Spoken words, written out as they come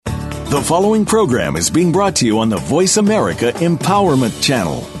The following program is being brought to you on the Voice America Empowerment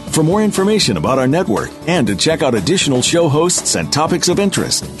Channel. For more information about our network and to check out additional show hosts and topics of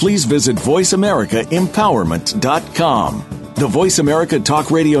interest, please visit voiceamericaempowerment.com. The Voice America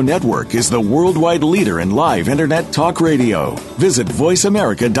Talk Radio Network is the worldwide leader in live Internet talk radio. Visit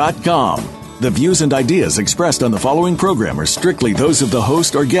voiceamerica.com. The views and ideas expressed on the following program are strictly those of the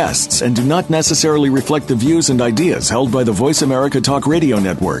host or guests and do not necessarily reflect the views and ideas held by the Voice America Talk Radio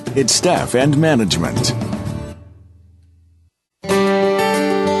Network, its staff, and management.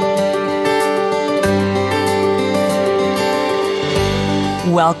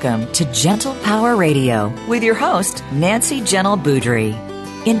 Welcome to Gentle Power Radio with your host, Nece Gentle Boudry.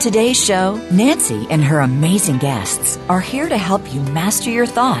 In today's show, Nece and her amazing guests are here to help you master your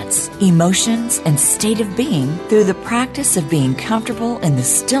thoughts, emotions, and state of being through the practice of being comfortable in the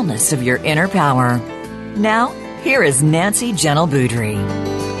stillness of your inner power. Now, here is Nece Gentle Boudry.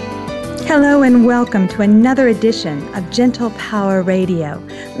 Hello and welcome to another edition of Gentle Power Radio,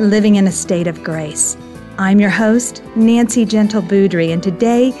 living in a state of grace. I'm your host, Nece Gentle Boudry, and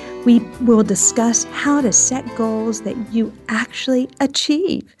today we will discuss how to set goals that you actually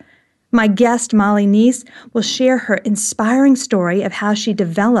achieve. My guest, Nece, will share her inspiring story of how she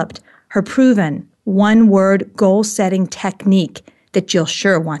developed her proven one-word goal-setting technique that you'll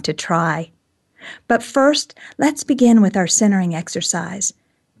sure want to try. But first, let's begin with our centering exercise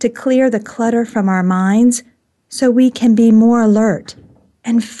to clear the clutter from our minds so we can be more alert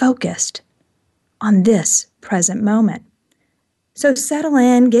and focused on this present moment. So settle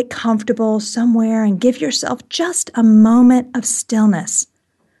in, get comfortable somewhere, and give yourself just a moment of stillness,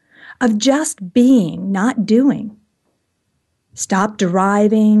 of just being, not doing. Stop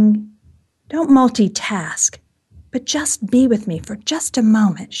driving. Don't multitask, but just be with me for just a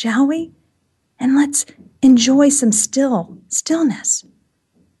moment, shall we? And let's enjoy some stillness.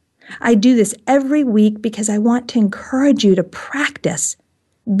 I do this every week because I want to encourage you to practice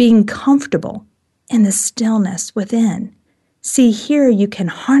being comfortable in the stillness within. See, here you can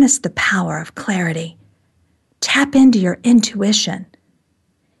harness the power of clarity. Tap into your intuition.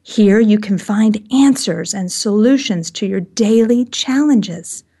 Here you can find answers and solutions to your daily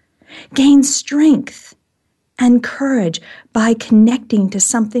challenges. Gain strength and courage by connecting to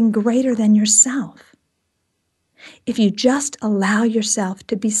something greater than yourself. If you just allow yourself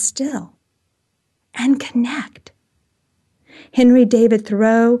to be still and connect. Henry David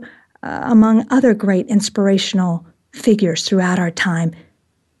Thoreau, among other great inspirational figures throughout our time,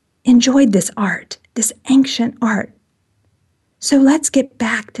 enjoyed this art, this ancient art. So let's get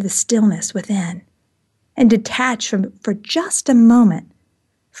back to the stillness within and detach for just a moment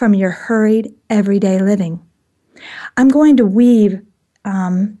from your hurried everyday living. I'm going to weave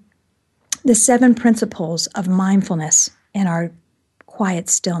the 7 principles of mindfulness in our quiet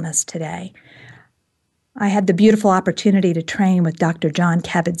stillness today. I had the beautiful opportunity to train with Dr. John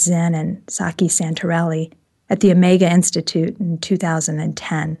Kabat-Zinn and Saki Santorelli at the Omega Institute in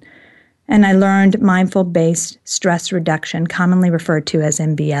 2010, and I learned mindful-based stress reduction, commonly referred to as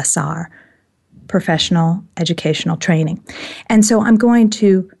MBSR, professional educational training. And so I'm going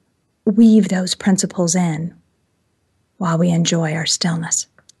to weave those principles in while we enjoy our stillness.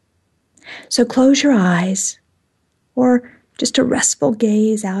 So close your eyes, or just a restful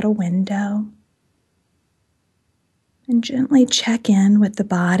gaze out a window, and gently check in with the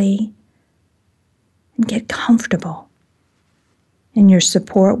body and get comfortable in your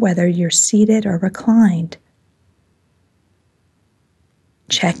support, whether you're seated or reclined.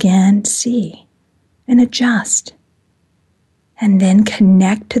 Check in, see, and adjust, and then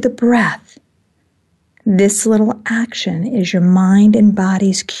connect to the breath. This little action is your mind and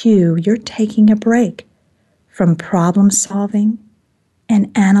body's cue. You're taking a break from problem solving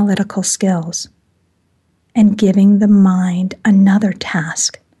and analytical skills and giving the mind another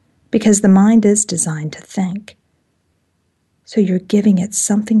task, because the mind is designed to think. So you're giving it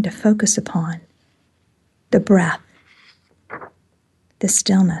something to focus upon, the breath, the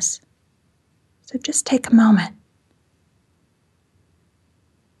stillness. So just take a moment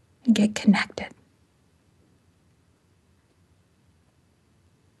and get connected.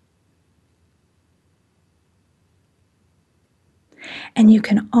 And you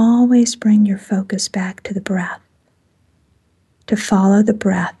can always bring your focus back to the breath, to follow the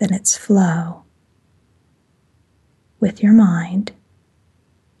breath and its flow with your mind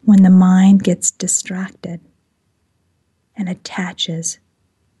when the mind gets distracted and attaches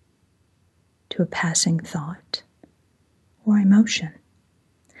to a passing thought or emotion.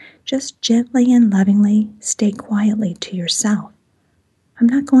 Just gently and lovingly stay quietly to yourself. I'm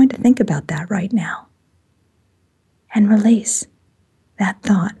not going to think about that right now. And release that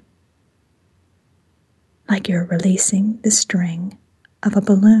thought like you're releasing the string of a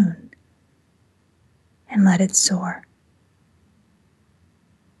balloon, and let it soar.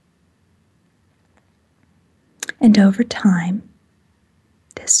 And over time,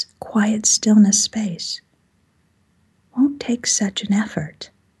 this quiet stillness space won't take such an effort.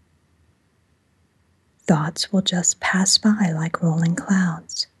 Thoughts will just pass by like rolling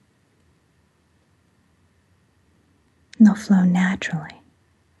clouds. And they'll flow naturally.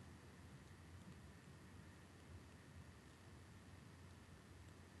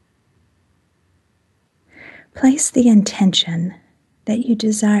 Place the intention that you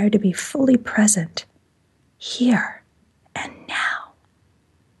desire to be fully present here and now.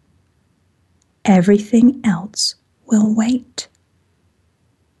 Everything else will wait.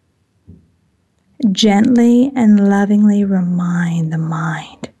 Gently and lovingly remind the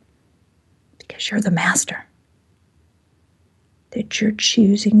mind, because you're the master, that you're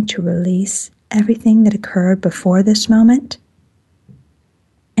choosing to release everything that occurred before this moment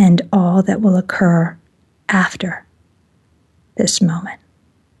and all that will occur after this moment.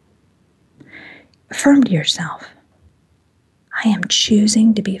 Affirm to yourself, I am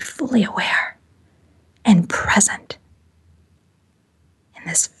choosing to be fully aware and present in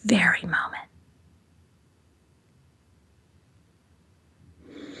this very moment.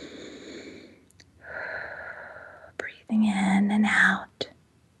 Breathing in and out.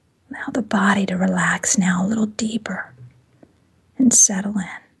 Allow the body to relax now a little deeper and settle in.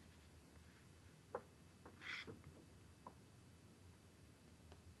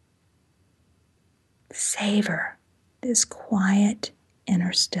 Savor this quiet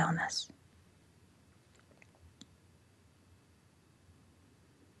inner stillness.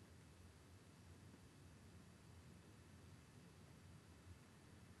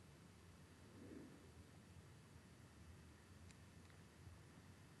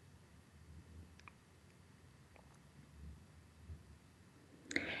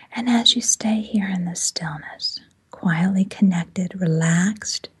 And as you stay here in this stillness, quietly connected,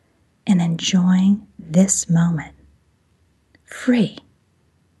 relaxed, and enjoying this moment, free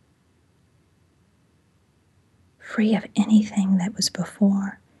of anything that was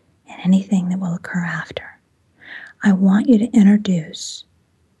before and anything that will occur after, I want you to introduce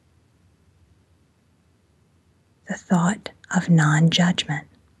the thought of non-judgment.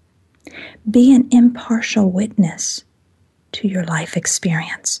 Be an impartial witness to your life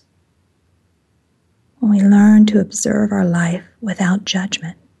experience. When we learn to observe our life without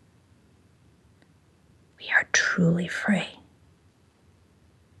judgment, we are truly free.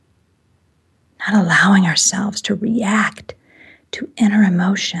 Not allowing ourselves to react to inner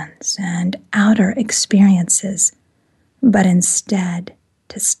emotions and outer experiences, but instead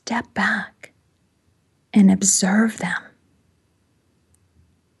to step back and observe them.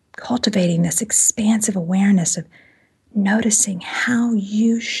 Cultivating this expansive awareness of noticing how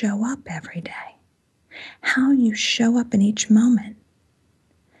you show up every day, how you show up in each moment,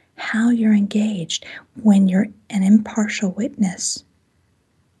 how you're engaged when you're an impartial witness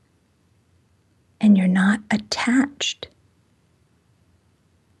and you're not attached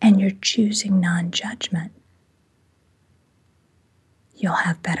and you're choosing non-judgment. You'll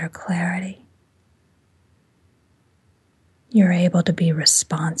have better clarity. You're able to be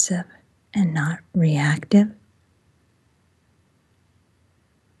responsive and not reactive.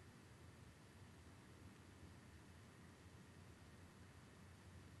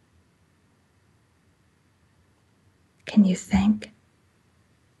 Can you think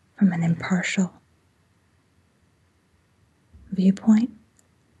from an impartial viewpoint,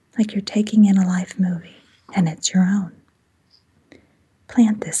 like you're taking in a life movie and it's your own?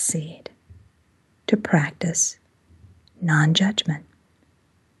 Plant this seed to practice non-judgment.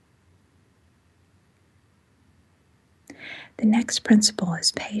 The next principle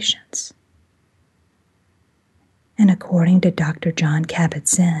is patience. And according to Dr. Jon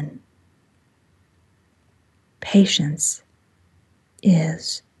Kabat-Zinn, patience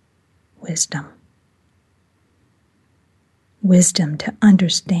is wisdom. Wisdom to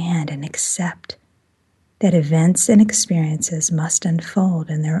understand and accept that events and experiences must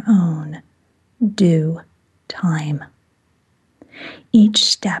unfold in their own due time. Each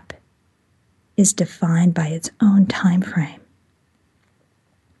step is defined by its own time frame.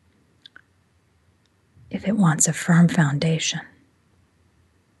 If it wants a firm foundation,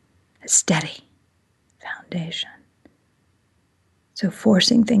 a steady foundation. So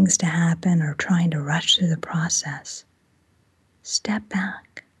forcing things to happen or trying to rush through the process, step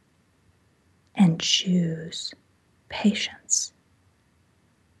back and choose patience.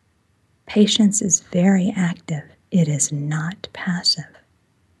 Patience is very active. It is not passive.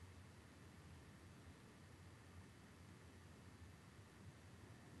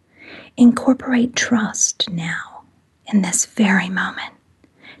 Incorporate trust now in this very moment.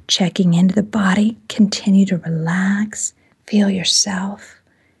 Checking into the body, continue to relax. Feel yourself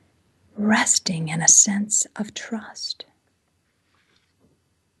resting in a sense of trust.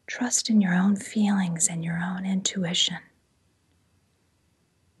 Trust in your own feelings and your own intuition.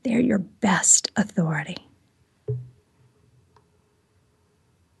 They're your best authority.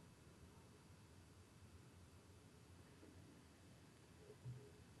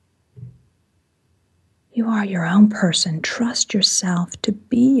 You are your own person. Trust yourself to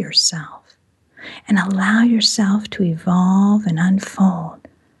be yourself and allow yourself to evolve and unfold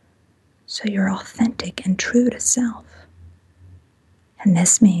so you're authentic and true to self. And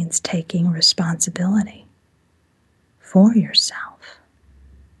this means taking responsibility for yourself.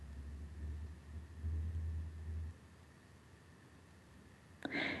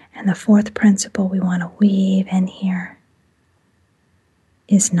 And the fourth principle we want to weave in here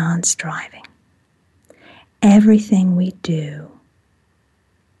is non-striving. Everything we do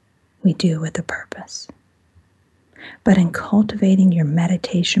with a purpose. But in cultivating your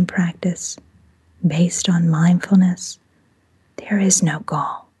meditation practice based on mindfulness, there is no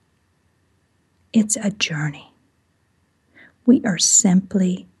goal. It's a journey. We are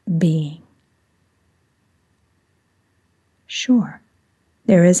simply being. Sure,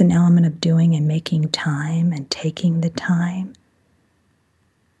 there is an element of doing and making time and taking the time,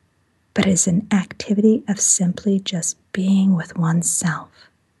 but it's an activity of simply just being with oneself.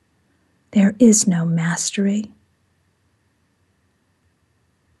 There is no mastery.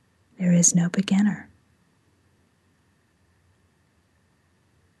 There is no beginner.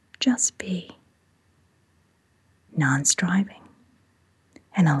 Just be, non-striving,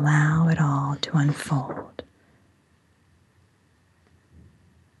 and allow it all to unfold.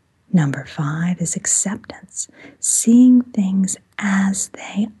 Number 5 is acceptance, seeing things as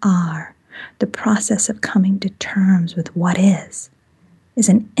they are. The process of coming to terms with what is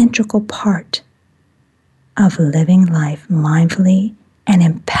an integral part of living life mindfully and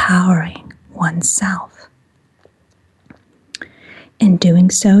empowering oneself. In doing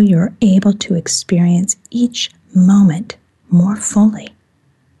so, you're able to experience each moment more fully.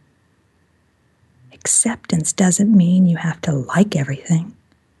 Acceptance doesn't mean you have to like everything,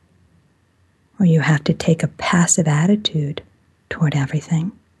 or you have to take a passive attitude toward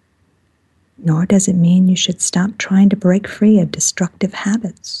everything. Nor does it mean you should stop trying to break free of destructive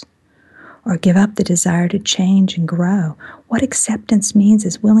habits or give up the desire to change and grow. What acceptance means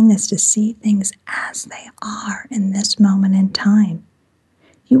is willingness to see things as they are in this moment in time.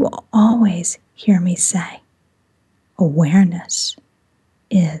 You will always hear me say, awareness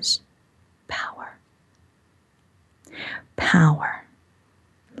is power. Power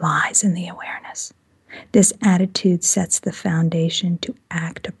lies in the awareness. This attitude sets the foundation to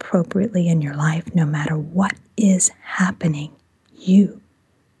act appropriately in your life no matter what is happening. You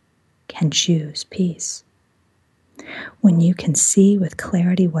can choose peace. When you can see with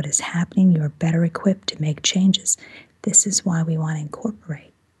clarity what is happening, you are better equipped to make changes. This is why we want to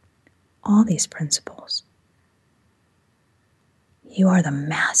incorporate all these principles. You are the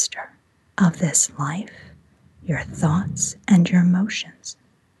master of this life, your thoughts, and your emotions.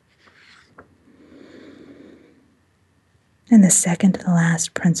 And the second to the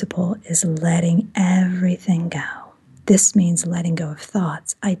last principle is letting everything go. This means letting go of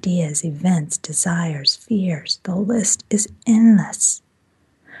thoughts, ideas, events, desires, fears. The list is endless.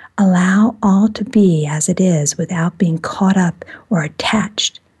 Allow all to be as it is without being caught up or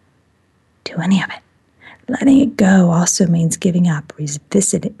attached to any of it. Letting it go also means giving up,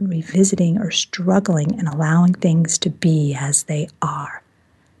 revisiting, or struggling and allowing things to be as they are.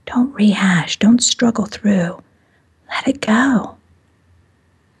 Don't rehash, don't struggle through. Let it go.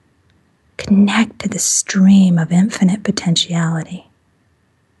 Connect to the stream of infinite potentiality.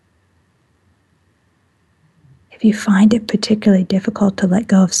 If you find it particularly difficult to let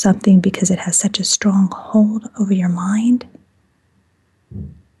go of something because it has such a strong hold over your mind,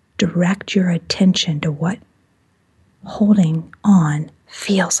 direct your attention to what holding on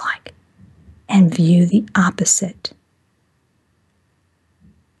feels like and view the opposite.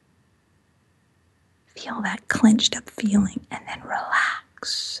 Feel that clenched up feeling and then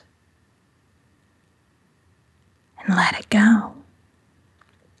relax and let it go.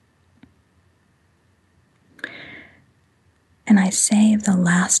 And I save the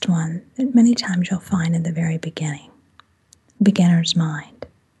last one that many times you'll find in the very beginning, beginner's mind.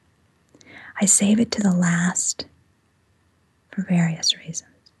 I save it to the last for various reasons.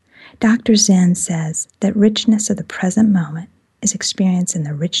 Dr. Zen says that richness of the present moment is experienced in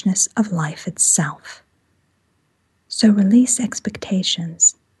the richness of life itself. So release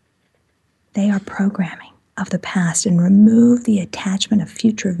expectations They are programming of the past, and remove the attachment of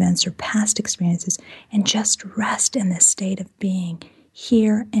future events or past experiences and just rest in this state of being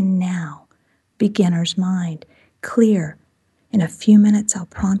here and now. Beginner's mind, clear. In a few minutes, I'll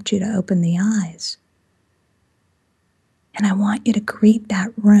prompt you to open the eyes. And I want you to greet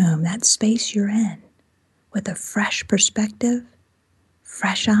that room, that space you're in, with a fresh perspective,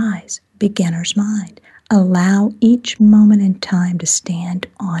 fresh eyes, beginner's mind. Allow each moment in time to stand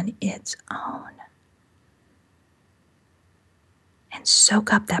on its own. And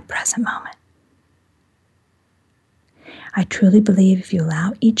soak up that present moment. I truly believe if you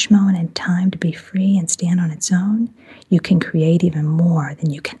allow each moment in time to be free and stand on its own, you can create even more than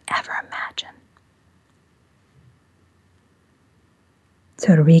you can ever imagine.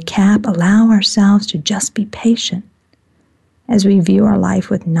 So to recap, allow ourselves to just be patient as we view our life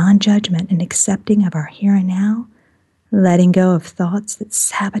with non-judgment and accepting of our here and now, letting go of thoughts that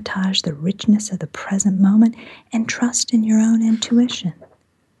sabotage the richness of the present moment, and trust in your own intuition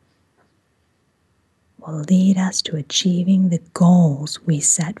will lead us to achieving the goals we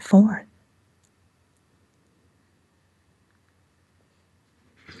set forth.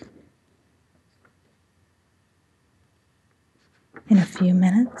 In a few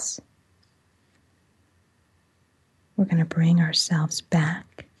minutes, we're going to bring ourselves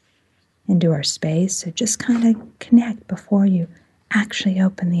back into our space. So just kind of connect before you actually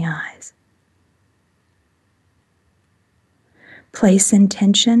open the eyes. Place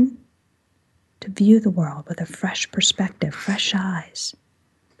intention to view the world with a fresh perspective, fresh eyes.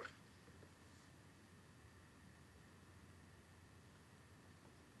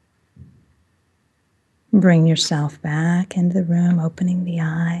 Bring yourself back into the room, opening the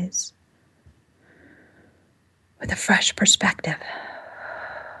eyes with a fresh perspective.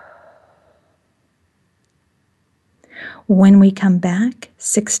 When we come back,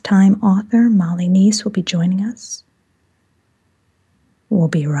 6-time author Molly Nece will be joining us. We'll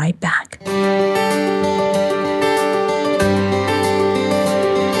be right back.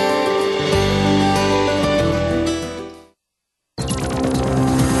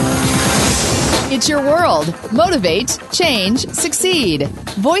 It's your world. Motivate, change, succeed.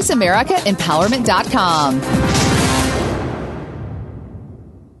 VoiceAmericaEmpowerment.com.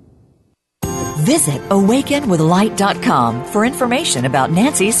 Visit awakenwithlight.com for information about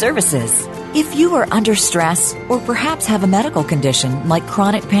Nece's services. If you are under stress or perhaps have a medical condition like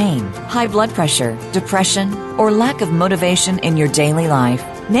chronic pain, high blood pressure, depression, or lack of motivation in your daily life,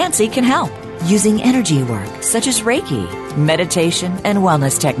 Nece can help using energy work such as Reiki, meditation, and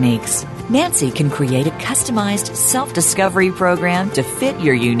wellness techniques. Nece can create a customized self-discovery program to fit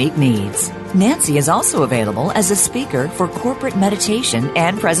your unique needs. Nece is also available as a speaker for corporate meditation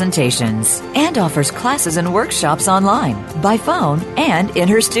and presentations, and offers classes and workshops online, by phone, and in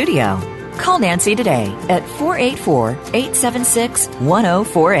her studio. Call Nece today at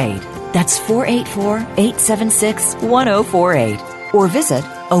 484-876-1048. That's 484-876-1048. Or visit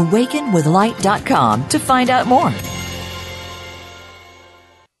awakenwithlight.com to find out more.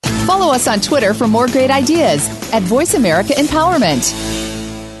 Follow us on Twitter for more great ideas at Voice America Empowerment.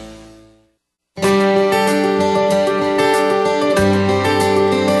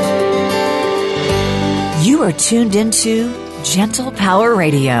 You are tuned into Gentle Power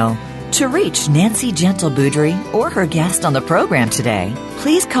Radio. To reach Nece Gentle Boudry or her guest on the program today,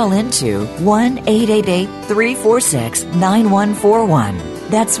 please call into 1-888-346-9141.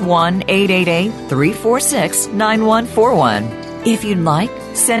 That's 1-888-346-9141. If you'd like,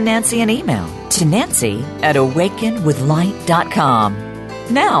 send Nece an email to Nece@awakenwithlight.com.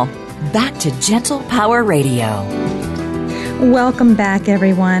 Now, back to Gentle Power Radio. Welcome back,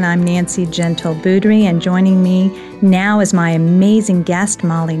 everyone. I'm Nece Gentle Boudry, and joining me now is my amazing guest,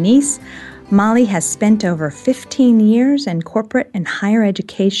 Molly Nece. Molly has spent over 15 years in corporate and higher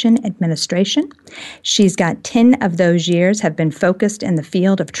education administration. She's got 10 of those years have been focused in the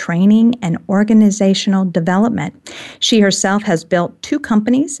field of training and organizational development. She herself has built 2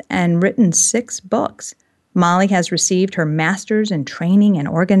 companies and written 6 books. Molly has received her master's in training and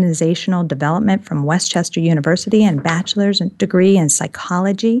organizational development from Westchester University and bachelor's degree in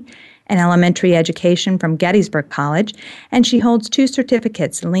psychology and elementary education from Gettysburg College, and she holds 2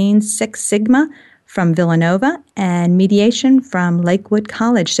 certificates, Lean Six Sigma from Villanova and mediation from Lakewood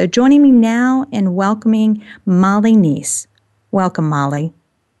College. So joining me now in welcoming Molly Nece. Welcome, Molly.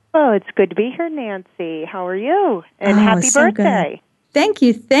 Oh, it's good to be here, Nancy. How are you? And happy birthday. Good. Thank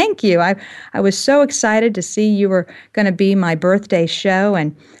you. I was so excited to see you were going to be my birthday show,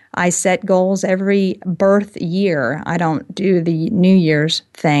 and I set goals every birth year. I don't do the New Year's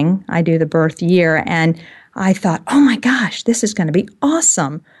thing. I do the birth year, and I thought, oh my gosh, this is going to be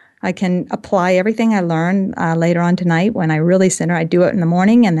awesome. I can apply everything I learn later on tonight when I really center. I do it in the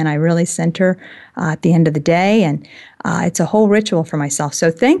morning, and then I really center at the end of the day, and it's a whole ritual for myself.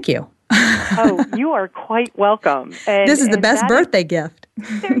 So thank you. Oh, you are quite welcome. This is the best birthday gift.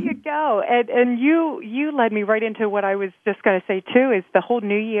 There you go. And you led me right into what I was just going to say, too, is the whole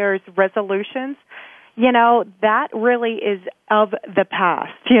New Year's resolutions. That really is of the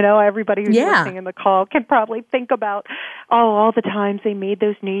past. Everybody who's listening in the call can probably think about, all the times they made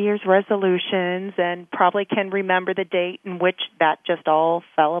those New Year's resolutions and probably can remember the date in which that just all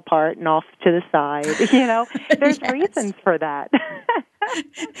fell apart and off to the side. There's reasons for that.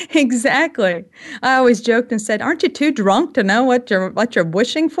 Exactly. I always joked and said, "Aren't you too drunk to know what you're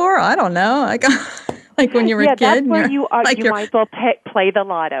wishing for?" I don't know. Like when you were a kid. That's where you might as well play the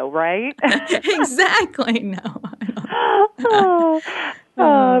lotto, right? Exactly. No.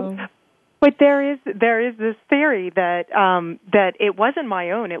 But there is this theory that that it wasn't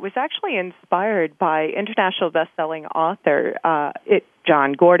my own. It was actually inspired by international best-selling author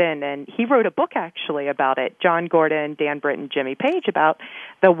John Gordon, and he wrote a book actually about it. John Gordon, Dan Britton, Jimmy Page, about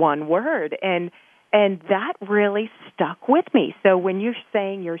the one word, and that really stuck with me. So when you're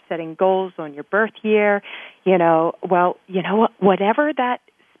saying you're setting goals on your birth year, whatever that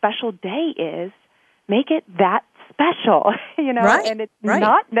special day is, make it that special, right, and it's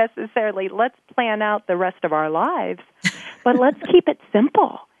not necessarily let's plan out the rest of our lives, but let's keep it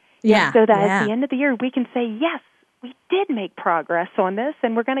simple. So that at the end of the year we can say, yes, we did make progress on this,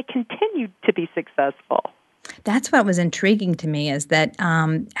 and we're going to continue to be successful. That's what was intriguing to me, is that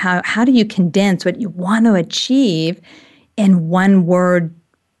how do you condense what you want to achieve in one word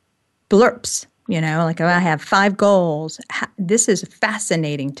blurps? I have 5 goals. This is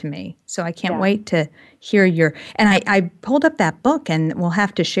fascinating to me. So I can't wait to hear and I pulled up that book, and we'll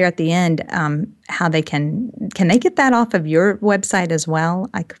have to share at the end how they can they get that off of your website as well?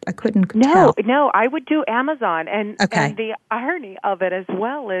 I couldn't tell. No, I would do Amazon. And the irony of it as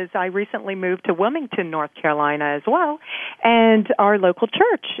well is I recently moved to Wilmington, North Carolina as well. And our local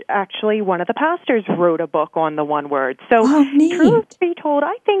church, actually, one of the pastors wrote a book on the one word. So truth be told,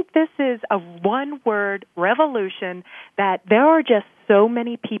 I think this is a one-word revolution, that there are just so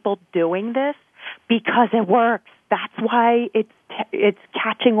many people doing this because it works. That's why it's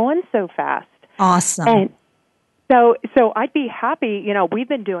catching on so fast. Awesome. And so I'd be happy, we've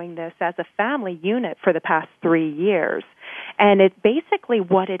been doing this as a family unit for the past 3 years. And it basically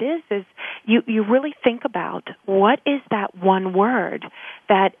what it is you really think about what is that one word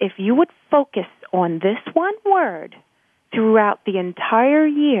that if you would focus on this one word throughout the entire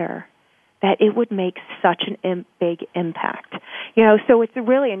year, that it would make such a big impact. So it's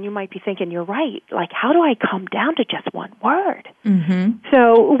really, and you might be thinking, you're right, like how do I come down to just one word? Mm-hmm.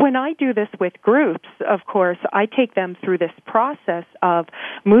 So when I do this with groups, of course, I take them through this process of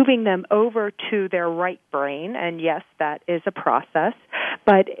moving them over to their right brain, and yes, that is a process,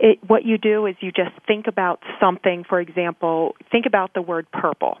 but what you do is you just think about something, for example, think about the word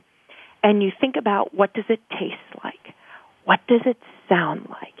purple, and you think about what does it taste like? What does it sound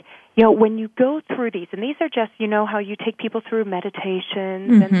like? When you go through these, and these are just, how you take people through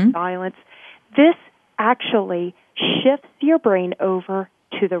meditations and silence, this actually shifts your brain over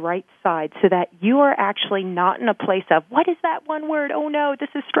to the right side so that you are actually not in a place of, what is that one word? Oh, no, this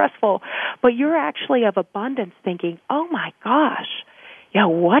is stressful. But you're actually of abundance thinking, oh, my gosh,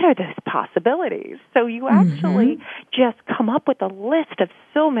 what are those possibilities? So you actually just come up with a list of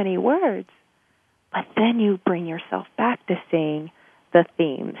so many words, but then you bring yourself back to seeing the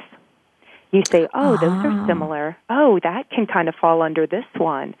themes. You say, those are similar. Oh, that can kind of fall under this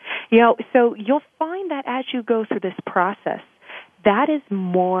one. So you'll find that as you go through this process, that is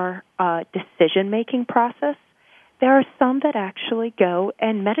more a decision-making process. There are some that actually go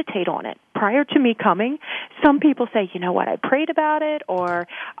and meditate on it. Prior to me coming, some people say, I prayed about it, or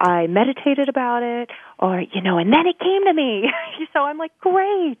I meditated about it, or, and then it came to me. So I'm like,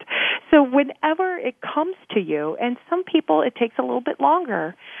 great. So whenever it comes to you, and some people it takes a little bit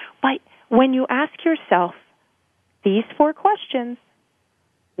longer, but when you ask yourself these 4 questions,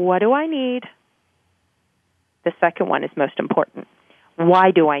 what do I need? The second one is most important.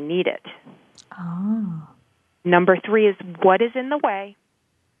 Why do I need it? Oh. Number 3 is what is in the way?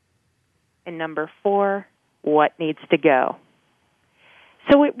 And number 4, what needs to go?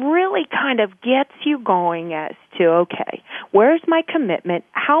 So it really kind of gets you going as to, okay, where's my commitment?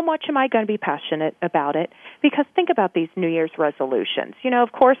 How much am I going to be passionate about it? Because think about these New Year's resolutions.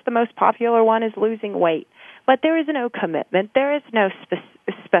 Of course, the most popular one is losing weight. But there is no commitment. There is no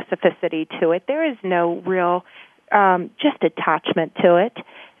specificity to it. There is no real just attachment to it.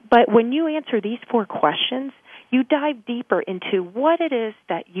 But when you answer these 4 questions, you dive deeper into what it is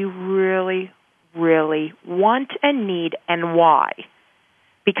that you really, really want and need and why.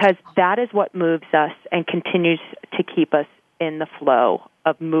 Because that is what moves us and continues to keep us in the flow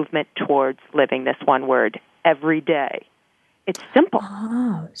of movement towards living this one word every day. It's simple.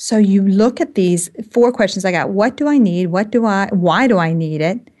 Oh, so you look at these 4 questions I got. What do I need? Why do I need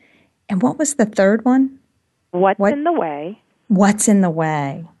it? And what was the third one? What's in the way? What's in the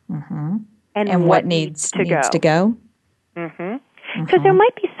way? Mm-hmm. And what needs to go? Mm-hmm. Because there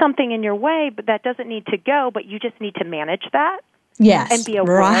might be something in your way, but that doesn't need to go, but you just need to manage that. Yes, and be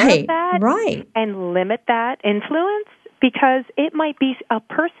aware of that, right, and limit that influence, because it might be a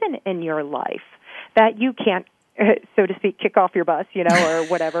person in your life that you can't, so to speak, kick off your bus, or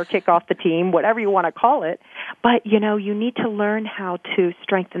whatever, kick off the team, whatever you want to call it. But, you need to learn how to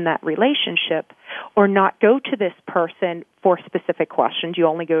strengthen that relationship or not go to this person for specific questions. You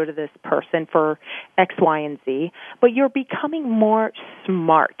only go to this person for X, Y, and Z. But you're becoming more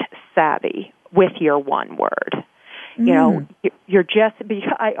smart, savvy with your one word. You're just,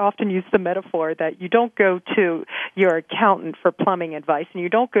 I often use the metaphor that you don't go to your accountant for plumbing advice and you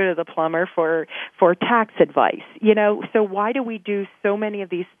don't go to the plumber for tax advice, So why do we do so many of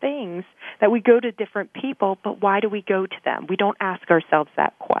these things that we go to different people, but why do we go to them? We don't ask ourselves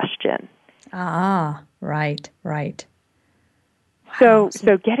that question. Ah, right. So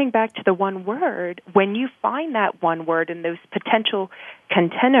getting back to the one word, when you find that one word in those potential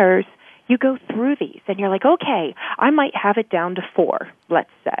containers, you go through these, and you're like, okay, I might have it down to 4, let's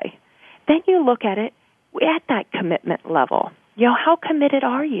say. Then you look at it at that commitment level. How committed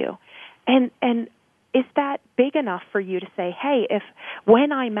are you? And is that big enough for you to say, hey,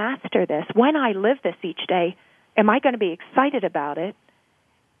 when I master this, when I live this each day, am I going to be excited about it?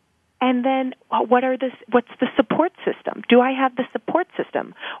 And then what's the support system? Do I have the support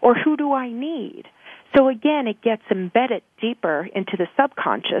system? Or who do I need? So again, it gets embedded deeper into the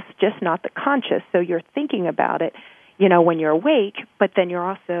subconscious, just not the conscious. So you're thinking about it, when you're awake, but then you're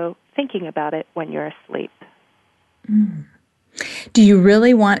also thinking about it when you're asleep. Mm. Do you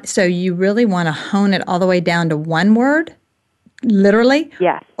really want to hone it all the way down to one word? Literally?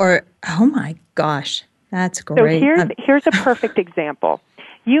 Yes. Or, oh my gosh, that's great. So here's a perfect example.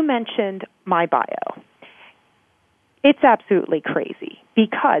 You mentioned my bio. It's absolutely crazy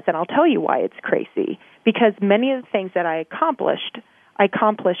because, and I'll tell you why it's crazy, because many of the things that I accomplished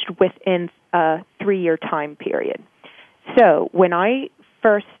within a 3-year time period. So when I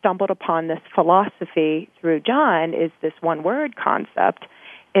first stumbled upon this philosophy through John, is this one word concept,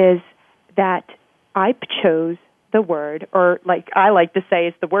 is that I chose the word, or like I like to say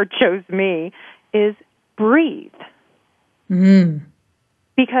is the word chose me, is breathe. Mm.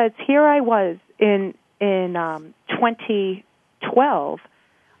 Because here I was in 2012,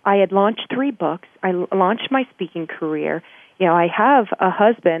 I had launched 3 books. I launched my speaking career. I have a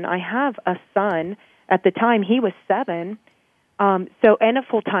husband. I have a son. At the time, he was 7. And a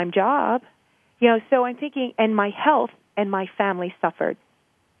full-time job. So I'm thinking, and my health and my family suffered.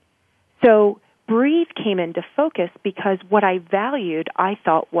 So breathe came into focus because what I valued, I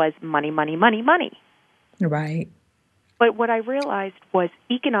thought was money, money, money, money. Right. But what I realized was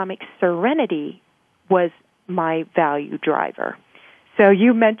economic serenity was my value driver. So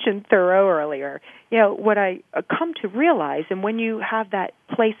you mentioned Thoreau earlier. What I come to realize, and when you have that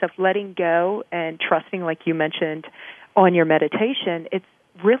place of letting go and trusting, like you mentioned on your meditation, it's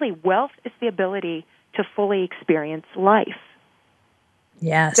really wealth is the ability to fully experience life.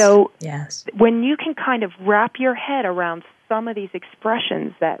 Yes. So yes. When you can kind of wrap your head around some of these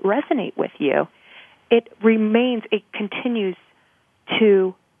expressions that resonate with you, it continues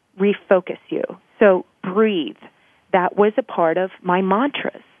to refocus you. So breathe. That was a part of my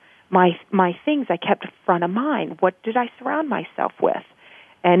mantras, my things I kept front of mind. What did I surround myself with?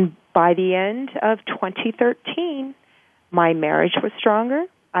 And by the end of 2013, my marriage was stronger.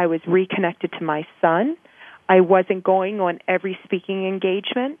 I was reconnected to my son. I wasn't going on every speaking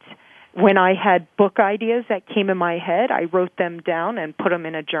engagement. When I had book ideas that came in my head, I wrote them down and put them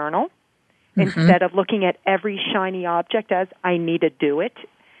in a journal. Mm-hmm. Instead of looking at every shiny object as I need to do it.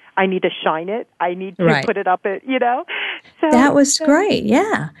 I need to shine it. I need to put it up, So that was great,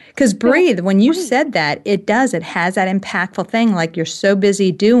 yeah. Because breathe, when you said that, it has that impactful thing. Like you're so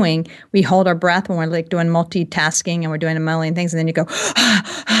busy doing, we hold our breath when we're like doing multitasking and we're doing a million things, and then you go,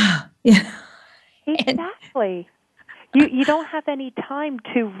 yeah. Exactly. You don't have any time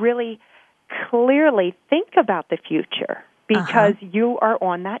to really clearly think about the future because you are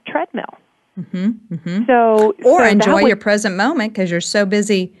on that treadmill. Mm-hmm, mm-hmm. So enjoy your present moment because you're so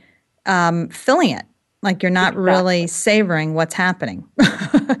busy filling it. Like you're not really savoring what's happening.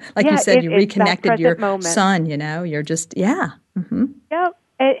 Like you said, you reconnected your son, you're just, Mm-hmm. Yeah.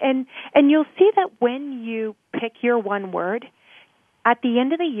 And you'll see that when you pick your one word, at the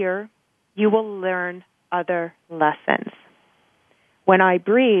end of the year, you will learn other lessons. When I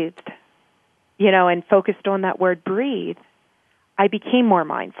breathed, and focused on that word breathe, I became more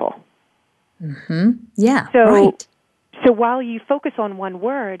mindful. Mm-hmm. Yeah, right. So while you focus on one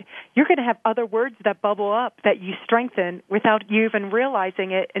word, you're going to have other words that bubble up that you strengthen without you even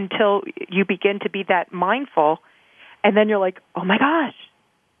realizing it until you begin to be that mindful. And then you're like, oh my gosh,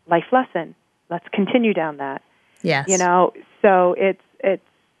 life lesson. Let's continue down that. Yes. So it's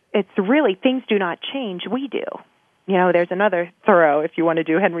really, things do not change. We do. There's another Thoreau, if you want to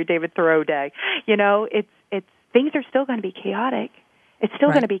do Henry David Thoreau Day. It's things are still going to be chaotic. It's still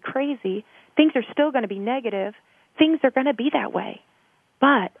going to be crazy. Things are still going to be negative. Things are going to be that way.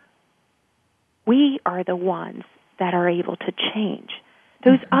 But we are the ones that are able to change.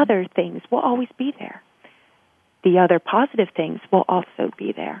 Those other things will always be there. The other positive things will also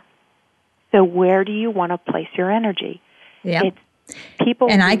be there. So where do you want to place your energy? Yeah. People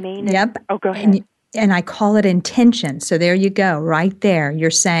remain in... Oh, go ahead. And I call it intention. So there you go, right there.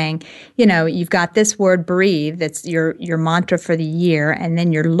 You're saying, you've got this word breathe, that's your mantra for the year, and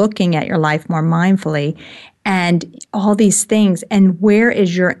then you're looking at your life more mindfully and all these things. And where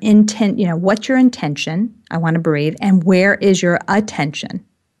is your intent? What's your intention? I want to breathe. And where is your attention?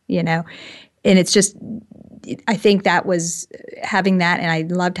 And it's just, I think that was having that. And I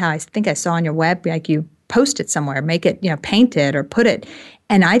loved how I think I saw on your web, like you post it somewhere, make it, paint it or put it.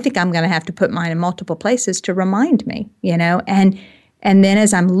 And I think I'm going to have to put mine in multiple places to remind me, and then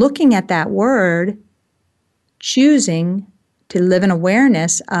as I'm looking at that word, choosing to live in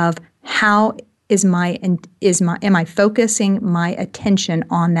awareness of how am I focusing my attention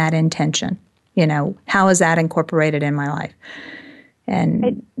on that intention? How is that incorporated in my life?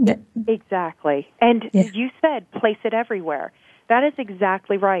 And exactly. And you said place it everywhere. That is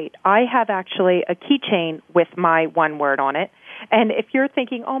exactly right. I have actually a keychain with my one word on it. And if you're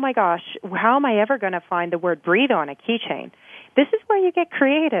thinking, oh my gosh, how am I ever going to find the word breathe on a keychain? This is where you get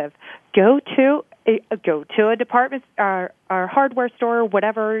creative. Go to a department or hardware store,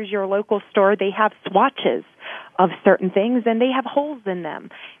 whatever is your local store. They have swatches of certain things, and they have holes in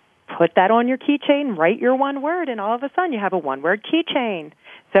them. Put that on your keychain, write your one word, and all of a sudden you have a one-word keychain.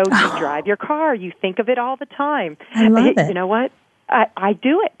 So you drive your car, you think of it all the time. I love it. You know what? I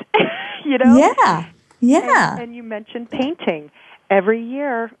do it. Yeah. Yeah. And you mentioned painting. Every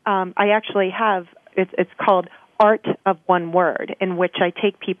year, I actually have, it's called Art of One Word, in which I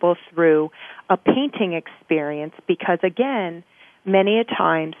take people through a painting experience because, again, many a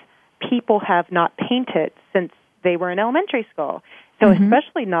times people have not painted since they were in elementary school, so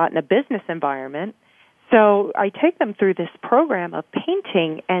especially not in a business environment. So I take them through this program of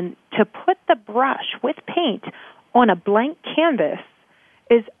painting, and to put the brush with paint on a blank canvas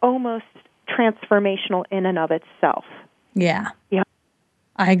is almost transformational in and of itself. Yeah. Yeah.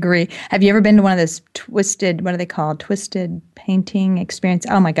 I agree. Have you ever been to one of those twisted, what are they called? Twisted painting experience?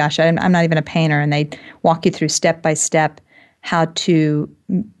 Oh my gosh, I'm not even a painter, and they walk you through step by step how to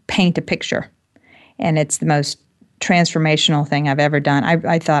paint a picture. And it's the most transformational thing I've ever done.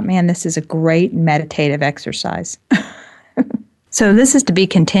 I thought, man, this is a great meditative exercise. So this is to be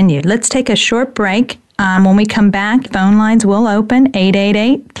continued. Let's take a short break. When we come back, phone lines will open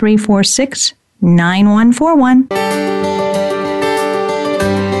 888-346-9141.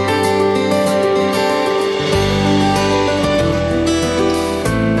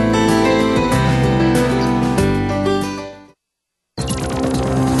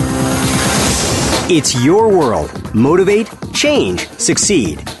 It's your world. Motivate, change,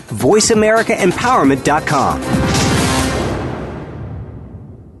 succeed. VoiceAmericaEmpowerment.com.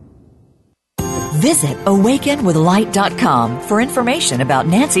 Visit awakenwithlight.com for information about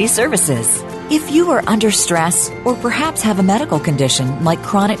Nece's services. If you are under stress or perhaps have a medical condition like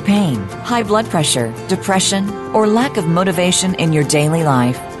chronic pain, high blood pressure, depression, or lack of motivation in your daily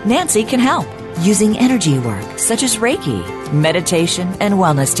life, Nece can help using energy work such as Reiki, meditation, and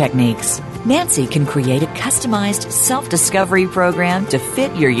wellness techniques. Nece can create a customized self-discovery program to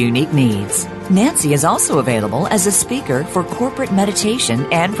fit your unique needs. Nece is also available as a speaker for corporate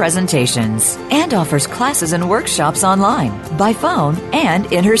meditation and presentations, and offers classes and workshops online, by phone, and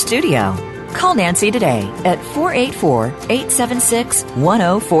in her studio. Call Nece today at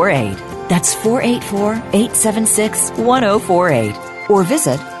 484-876-1048. That's 484-876-1048. Or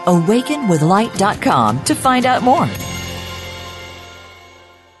visit awakenwithlight.com to find out more.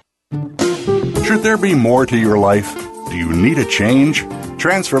 Should there be more to your life? Do you need a change?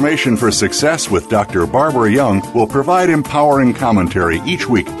 Transformation for Success with Dr. Barbara Young will provide empowering commentary each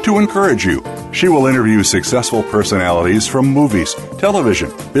week to encourage you. She will interview successful personalities from movies,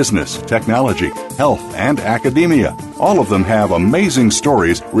 television, business, technology, health, and academia. All of them have amazing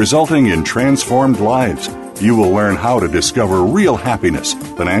stories resulting in transformed lives. You will learn how to discover real happiness,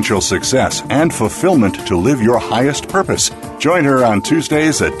 financial success, and fulfillment to live your highest purpose. Join her on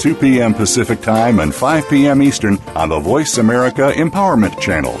Tuesdays at 2 p.m. Pacific Time and 5 p.m. Eastern on the Voice America Empowerment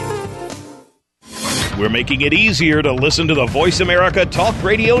Channel. We're making it easier to listen to the Voice America Talk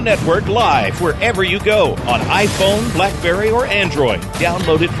Radio Network live wherever you go on iPhone, BlackBerry, or Android.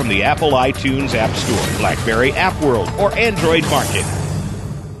 Download it from the Apple iTunes App Store, BlackBerry App World, or Android Market.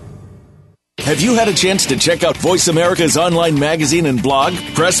 Have you had a chance to check out Voice America's online magazine and blog,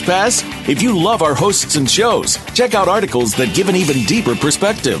 Press Pass? If you love our hosts and shows, check out articles that give an even deeper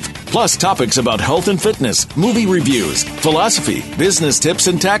perspective. Plus topics about health and fitness, movie reviews, philosophy, business tips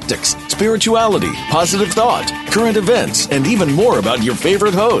and tactics, spirituality, positive thought, current events, and even more about your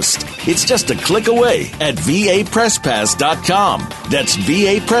favorite host. It's just a click away at vapresspass.com. That's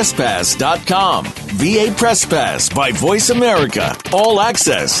vapresspass.com. VA Press Pass by Voice America. All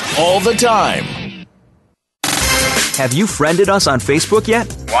access, all the time. Have you friended us on Facebook yet?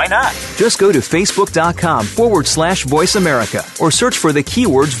 Why not? Just go to facebook.com/Voice America or search for the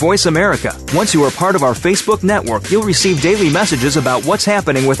keywords Voice America. Once you are part of our Facebook network, you'll receive daily messages about what's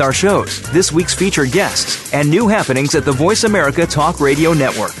happening with our shows, this week's featured guests, and new happenings at the Voice America Talk Radio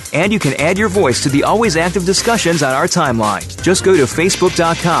Network. And you can add your voice to the always active discussions on our timeline. Just go to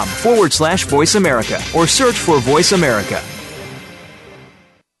facebook.com/Voice America or search for Voice America.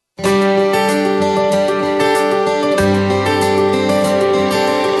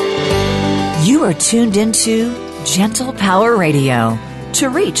 You are tuned into Gentle Power Radio. To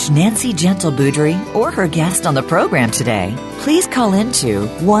reach Nece Gentle Boudry or her guest on the program today, please call into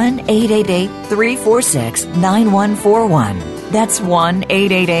 1-888-346-9141. That's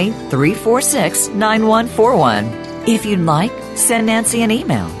 1-888-346-9141. If you'd like, send Nancy an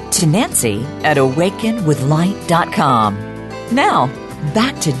email to nancy@awakenwithlight.com. Now,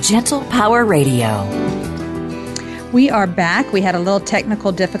 back to Gentle Power Radio. We are back. We had a little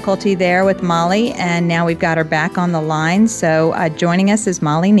technical difficulty there with Molly, and now we've got her back on the line. So joining us is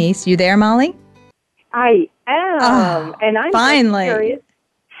Molly Nece. You there, Molly? I am. And I'm finally.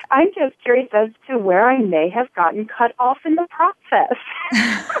 I'm just curious as to where I may have gotten cut off in the process.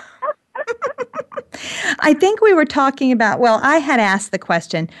 I think we were talking about, well, I had asked the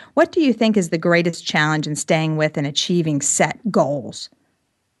question, what do you think is the greatest challenge in staying with and achieving set goals?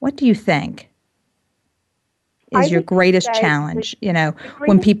 What do you think is your greatest challenge,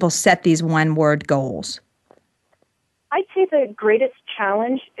 when people set these one-word goals? I'd say the greatest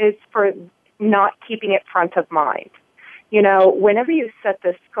challenge is for not keeping it front of mind. Whenever you set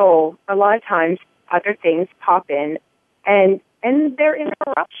this goal, a lot of times other things pop in, and they're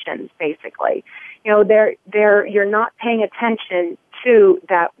interruptions, basically. You're not paying attention to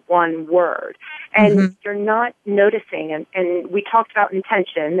that one word. And you're not noticing, and we talked about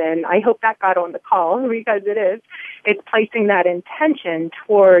intention, and I hope that got on the call, because it's placing that intention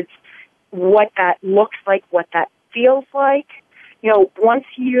towards what that looks like, what that feels like. Once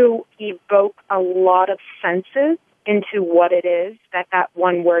you evoke a lot of senses into what it is that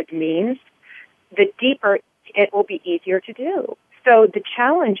one word means, the deeper it will be easier to do. So the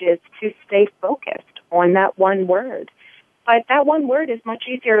challenge is to stay focused on that one word. But that one word is much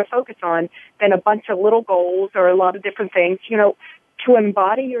easier to focus on than a bunch of little goals or a lot of different things. To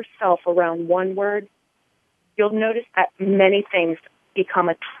embody yourself around one word, you'll notice that many things become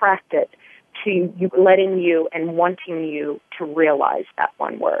attracted to you, letting you and wanting you to realize that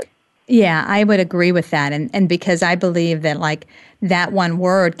one word. Yeah, I would agree with that. And because I believe that that one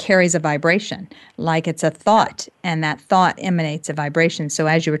word carries a vibration, like it's a thought, and that thought emanates a vibration. So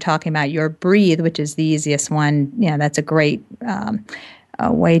as you were talking about your breathe, which is the easiest one, that's a great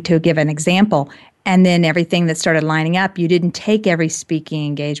way to give an example. And then everything that started lining up, you didn't take every speaking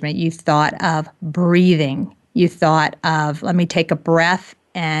engagement. You thought of breathing. You thought of, let me take a breath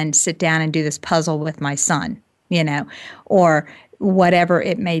and sit down and do this puzzle with my son, or whatever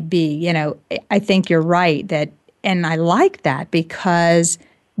it may be. I think you're right and I like that, because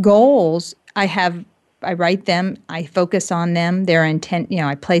goals, I write them, I focus on them, their intent,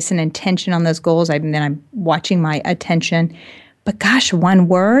 I place an intention on those goals, then I'm watching my attention. But gosh, one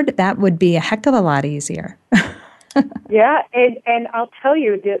word, that would be a heck of a lot easier. Yeah, and I'll tell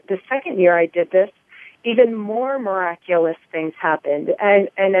you, the second year I did this, even more miraculous things happened. And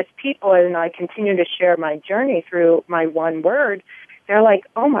as people, and I continue to share my journey through my one word, they're like,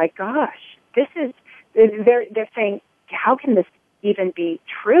 oh my gosh, they're saying, how can this even be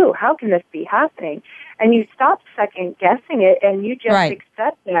true? How can this be happening? And you stop second guessing it, and you just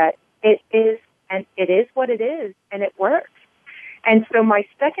accept that it is, and it is what it is, and it works. And so my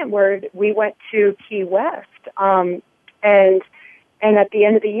second word, we went to Key West, and at the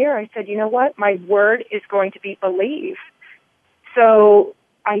end of the year, I said, you know what? My word is going to be believe. So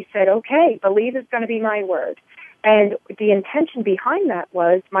I said, okay, believe is going to be my word. And the intention behind that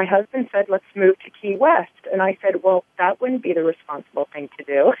was my husband said, let's move to Key West. And I said, well, that wouldn't be the responsible thing to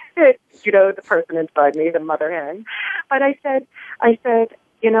do. You know, the person inside me, the mother hen. But I said,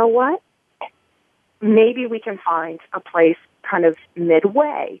 you know what? Maybe we can find a place kind of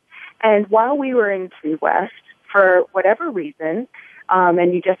midway. And while we were in Key West, for whatever reason,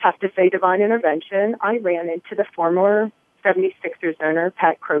 and you just have to say divine intervention, I ran into the former 76ers owner,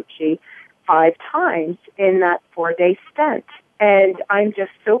 Pat Croce, 5 times in that 4-day stint. And I'm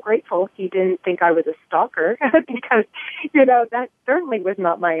just so grateful he didn't think I was a stalker because, you know, that certainly was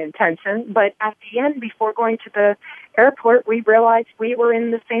not my intention. But at the end, before going to the airport, we realized we were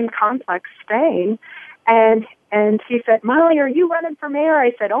in the same complex staying. And he said, Molly, are you running for mayor?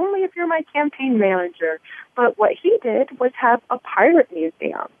 I said, only if you're my campaign manager. But what he did was have a pirate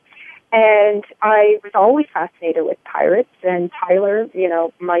museum. And I was always fascinated with pirates, and Tyler, you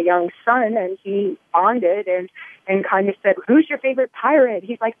know, my young son, and he bonded and kind of said, who's your favorite pirate?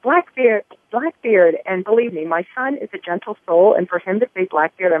 He's like, Blackbeard. And believe me, my son is a gentle soul, and for him to say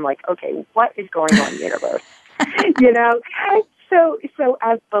Blackbeard, I'm like, okay, what is going on, universe? You know? So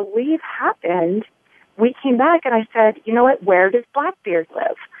as Believe happened, we came back, and I said, you know what, where does Blackbeard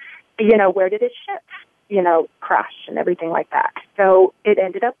live? You know, where did his ship, you know, crash and everything like that? So it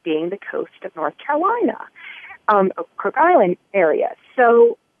ended up being the coast of North Carolina, Crook Island area.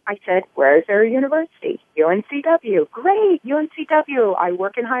 So I said, where is their university? UNCW. Great, UNCW. I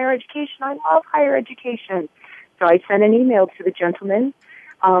work in higher education. I love higher education. So I sent an email to the gentleman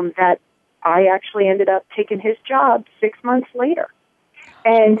that I actually ended up taking his job 6 months later.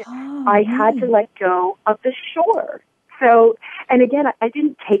 And I had to let go of the shore. So, and again, I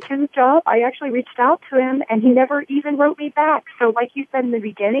didn't take his job. I actually reached out to him, and he never even wrote me back. So like you said in the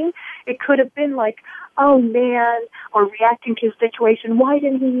beginning, it could have been like, oh, man, or reacting to the situation. Why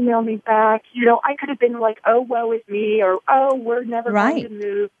didn't he email me back? You know, I could have been like, oh, woe is me, or, oh, we're never going to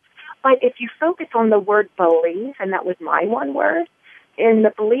move. But if you focus on the word believe, and that was my one word, in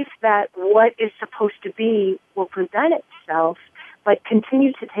the belief that what is supposed to be will present itself, but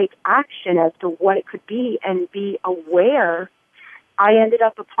continue to take action as to what it could be and be aware, I ended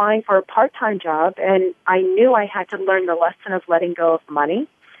up applying for a part-time job, and I knew I had to learn the lesson of letting go of money.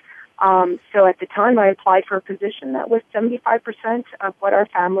 So at the time, I applied for a position that was 75% of what our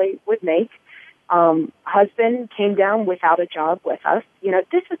family would make. Husband came down without a job with us. You know,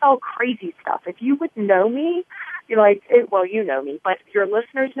 this is all crazy stuff. If you would know me, you're like, well, you know me, but your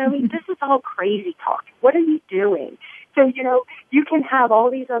listeners know me. This is all crazy talk. What are you doing? So, you know, you can have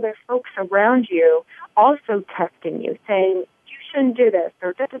all these other folks around you also testing you, saying, you shouldn't do this,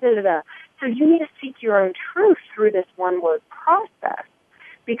 or da-da-da-da-da. So you need to seek your own truth through this one-word process.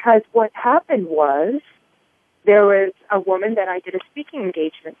 Because what happened was there was a woman that I did a speaking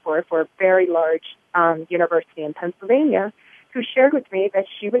engagement for a very large university in Pennsylvania, who shared with me that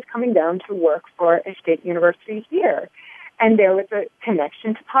she was coming down to work for a state university here. And there was a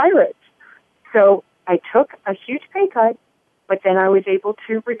connection to pirates. So I took a huge pay cut, but then I was able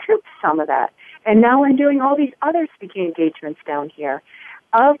to recoup some of that. And now I'm doing all these other speaking engagements down here,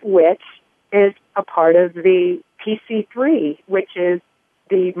 of which is a part of the PC3, which is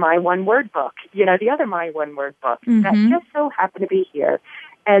the My One Word book, you know, the other My One Word book that just so happened to be here.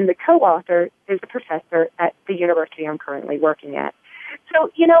 And the co-author is a professor at the university I'm currently working at.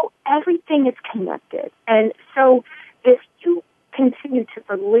 So, you know, everything is connected. And so if you continue to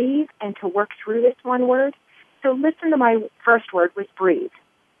believe and to work through this one word. So listen to my first word was breathe.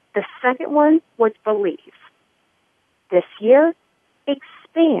 The second one was believe. This year,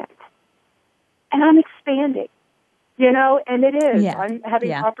 expand. And I'm expanding, you know, and it is. Yeah. I'm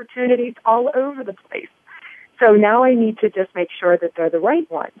having opportunities all over the place. So now I need to just make sure that they're the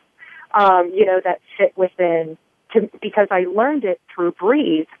right ones, you know, that fit within, because I learned it through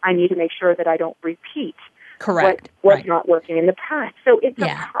breathe. I need to make sure that I don't repeat Correct. What's not working in the past. So it's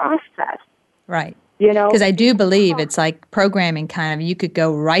a process. Right. Because I do believe it's like programming kind of. You could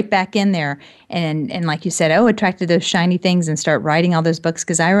go right back in there and like you said, attracted those shiny things and start writing all those books.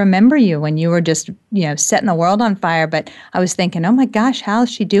 Because I remember you when you were just, setting the world on fire. But I was thinking, oh my gosh, how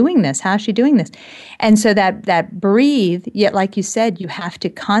is she doing this? How is she doing this? And so that breathe, yet like you said, you have to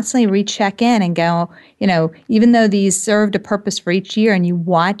constantly recheck in and go, even though these served a purpose for each year and you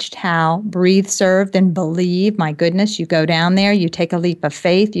watched how breathe served and believe, my goodness, you go down there, you take a leap of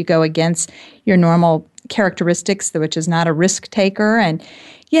faith, you go against your normal characteristics, which is not a risk taker. And,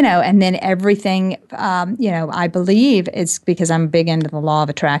 and then everything, I believe it's because I'm big into the law of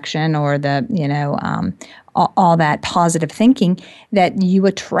attraction or the, all that positive thinking, that you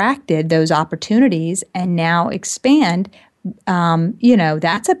attracted those opportunities and now expand.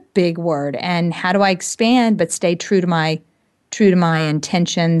 That's a big word. And how do I expand but stay true to my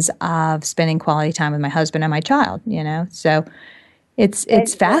intentions of spending quality time with my husband and my child, So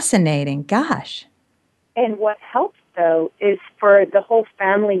it's fascinating. Gosh. And what helps, though, is for the whole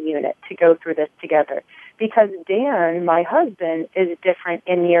family unit to go through this together. Because Dan, my husband, is different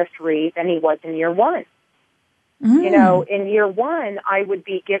in year 3 than he was in year 1. In year 1, I would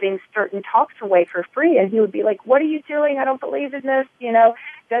be giving certain talks away for free, and he would be like, what are you doing? I don't believe in this,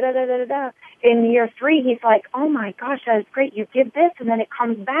 da-da-da-da-da. In year 3, he's like, oh my gosh, that is great. You give this, and then it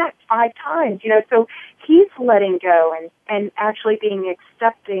comes back 5 times, So he's letting go and actually being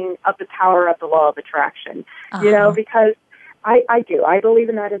accepting of the power of the law of attraction, because I do. I believe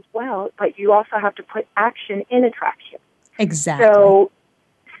in that as well, but you also have to put action in attraction. Exactly.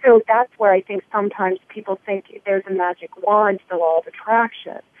 So that's where I think sometimes people think there's a magic wand to the law of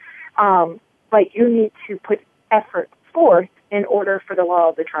attraction. But you need to put effort forth in order for the law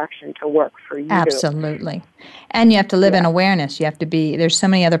of attraction to work for you. Absolutely. And you have to live in awareness. You have to there's so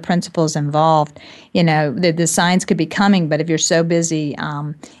many other principles involved. The signs could be coming, but if you're so busy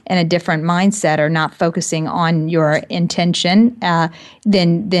in a different mindset or not focusing on your intention,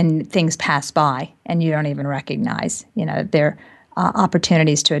 then things pass by and you don't even recognize, they're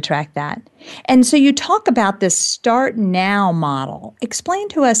opportunities to attract that. And so you talk about this start now model. Explain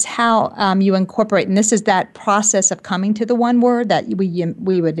to us how you incorporate, and this is that process of coming to the one word that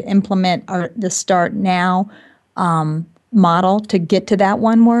we would implement the start now model to get to that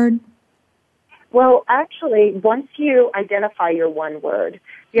one word. Well, actually, once you identify your one word,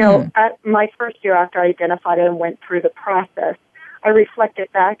 at my first year after I identified it and went through the process, I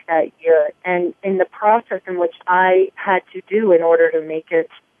reflected back that year and in the process in which I had to do in order to make it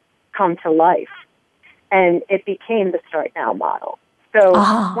come to life. And it became the Start Now model. So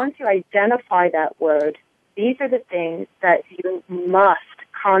once you identify that word, these are the things that you must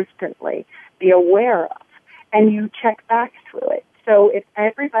constantly be aware of. And you check back through it. So if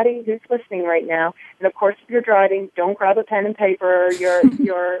everybody who's listening right now, and of course if you're driving, don't grab a pen and paper or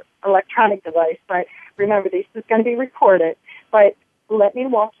your electronic device, but remember this is going to be recorded. But let me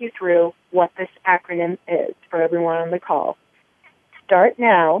walk you through what this acronym is for everyone on the call. Start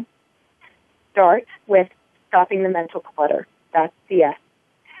now. Start with stopping the mental clutter. That's the S.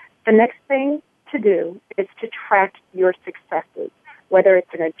 The next thing to do is to track your successes, whether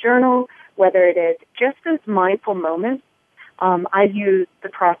it's in a journal, whether it is just those mindful moments. I use the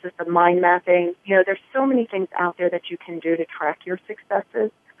process of mind mapping. There's so many things out there that you can do to track your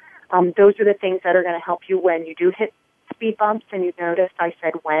successes. Those are the things that are going to help you when you do hit speed bumps, and you notice I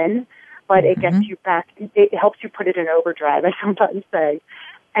said when, but it gets you back. It helps you put it in overdrive, I sometimes say.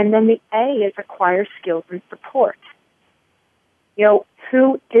 And then the A is acquire skills and support.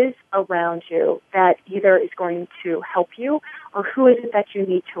 Who is around you that either is going to help you or who is it that you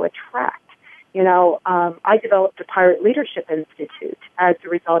need to attract? I developed a Pirate Leadership Institute as a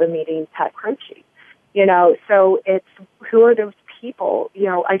result of meeting Pat Croce. So it's who are those people?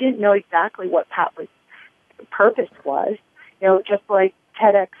 I didn't know exactly what Pat was purpose was. Just like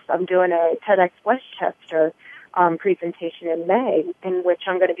TEDx, I'm doing a TEDx Westchester presentation in May, in which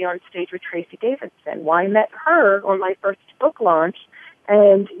I'm going to be on stage with Tracy Davidson. Well, I met her on my first book launch,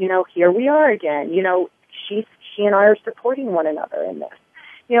 and here we are again. She and I are supporting one another in this.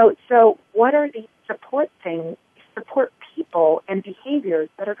 So what are the support people and behaviors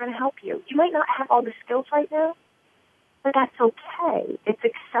that are going to help you? You might not have all the skills right now, but that's okay. It's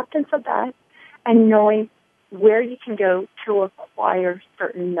acceptance of that and knowing where you can go to acquire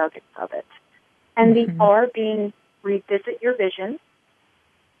certain nuggets of it. And the R being revisit your vision.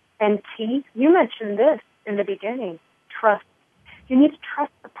 And T, you mentioned this in the beginning, trust. You need to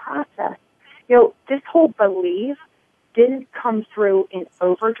trust the process. This whole belief didn't come through in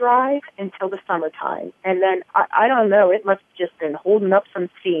overdrive until the summertime. And then, I don't know, it must have just been holding up some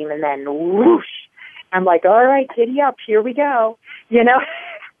steam, and then whoosh, I'm like, all right, giddy up, here we go,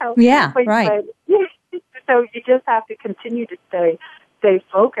 Yeah, But, right. so you just have to continue to stay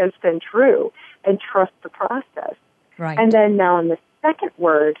focused and true and trust the process. Right. And then now, and the second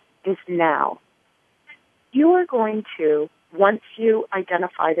word is now. You are going to, once you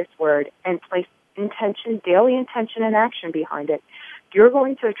identify this word and place intention, daily intention and action behind it, you're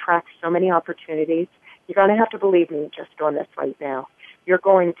going to attract so many opportunities. You're going to have to believe me just on this right now. You're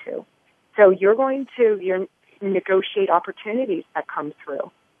going to. So you're going to negotiate opportunities that come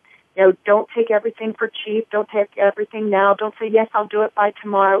through. You know, don't take everything for cheap. Don't take everything now. Don't say, yes, I'll do it by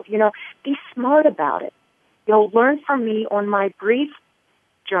tomorrow. You know, be smart about it. You'll learn from me on my brief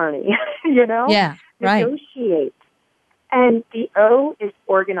journey, you know? Yeah, right. Negotiate. And the O is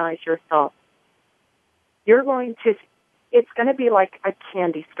organize your thoughts. It's going to be like a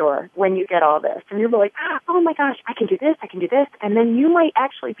candy store when you get all this. And you're like, oh my gosh, I can do this, I can do this. And then you might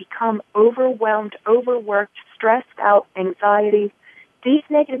actually become overwhelmed, overworked, stressed out, anxiety. These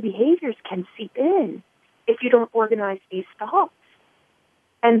negative behaviors can seep in if you don't organize these thoughts.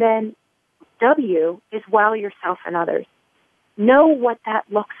 And then W is wow yourself and others. Know what that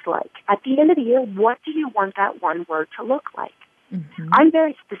looks like. At the end of the year, what do you want that one word to look like? Mm-hmm. I'm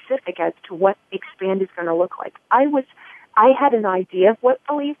very specific as to what expand is going to look like. I had an idea of what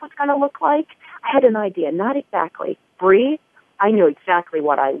believe was going to look like. I had an idea, not exactly. Breathe, I knew exactly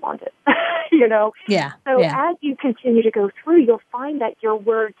what I wanted, you know? Yeah. So as you continue to go through, you'll find that your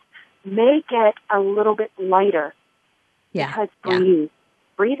words may get a little bit lighter. Yeah. Because breathe.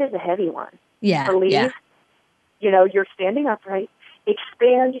 Breathe is a heavy one. Yeah. Believe, yeah. You know, you're standing upright.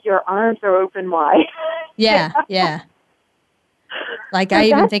 Expand, your arms are open wide. Yeah, yeah. Like, I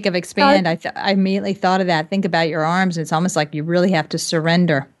even think of expand. I immediately thought of that. Think about your arms. It's almost like you really have to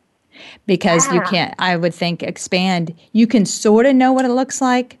surrender, because you can't. I would think expand. You can sort of know what it looks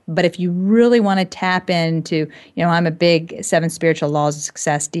like, but if you really want to tap into, you know, I'm a big 7 Spiritual Laws of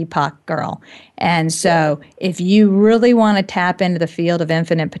Success Deepak girl. And so if you really want to tap into the field of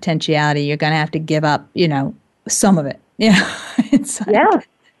infinite potentiality, you're going to have to give up, you know, some of it. You know, it's like,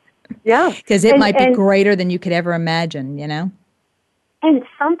 yeah. Because it might be greater than you could ever imagine, you know? And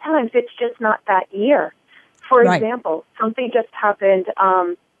sometimes it's just not that year. For example, something just happened.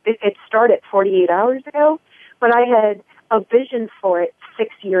 It started 48 hours ago, but I had a vision for it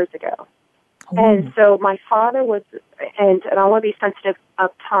 6 years ago. Oh. And so my father was, and I want to be sensitive of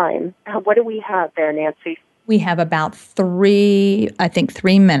time. What do we have there, Nancy? We have about 3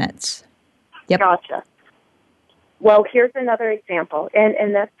 minutes. Yep. Gotcha. Well, here's another example,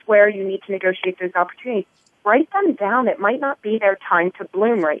 and that's where you need to negotiate those opportunities. Write them down. It might not be their time to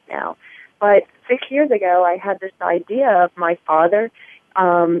bloom right now. But 6 years ago, I had this idea of my father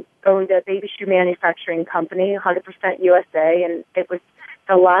owned a baby shoe manufacturing company, 100% USA, and it was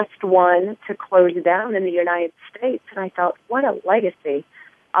the last one to close down in the United States. And I thought, what a legacy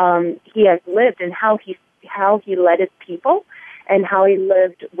he has lived, and how he led his people, and how he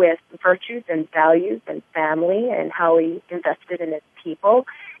lived with virtues and values and family, and how he invested in his people.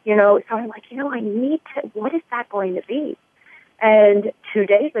 You know, so I'm like, I need to, what is that going to be? And 2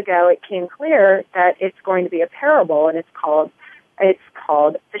 days ago, it came clear that it's going to be a parable, and it's called The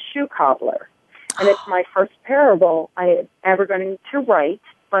Shoe Cobbler. And it's my first parable I am ever going to write,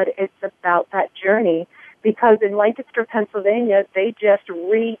 but it's about that journey, because in Lancaster, Pennsylvania, they just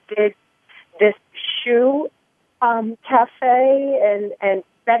redid this shoe cafe and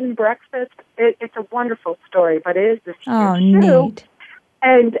bed and breakfast. It's a wonderful story, but it is this huge shoe. Neat.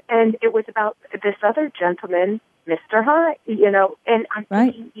 And it was about this other gentleman, Mr. High, and I'm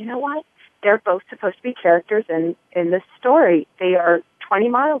thinking, you know what? They're both supposed to be characters in this story. They are 20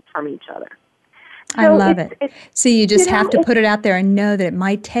 miles from each other. So I love it. See, you just have to put it out there and know that it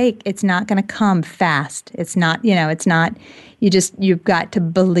might take, it's not going to come fast. It's not, it's not, you've got to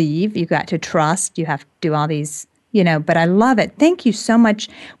believe, you've got to trust, you have to do all these, but I love it. Thank you so much.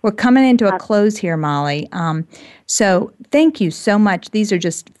 We're coming into a close here, Molly. So thank you so much. These are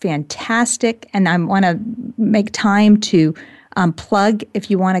just fantastic. And I want to make time to plug, if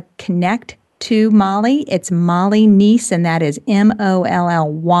you want to connect to Molly, it's Molly Nece, and that is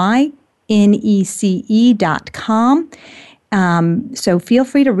MollyNece.com. So feel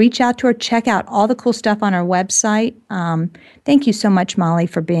free to reach out to her, check out all the cool stuff on our website. Thank you so much, Molly,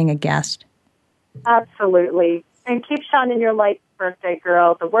 for being a guest. Absolutely. And keep shining your light, birthday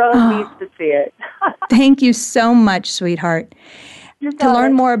girl. The world needs to see it. Thank you so much, sweetheart. To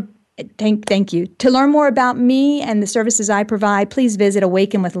learn more, thank you. To learn more about me and the services I provide, please visit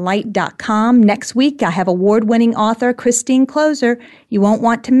awakenwithlight.com. Next week, I have award-winning author Christine Closer. You won't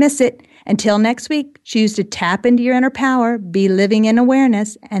want to miss it. Until next week, choose to tap into your inner power, be living in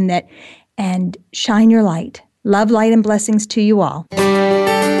awareness, and shine your light. Love, light, and blessings to you all.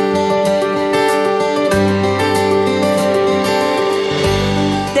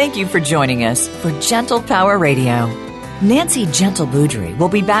 thank you for joining us for Gentle Power Radio. Nece Gentle Boudry will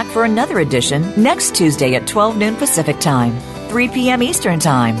be back for another edition next Tuesday at 12 noon Pacific Time, 3 p.m. Eastern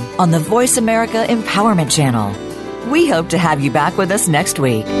Time on the Voice America Empowerment Channel. We hope to have you back with us next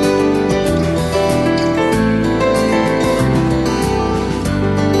week.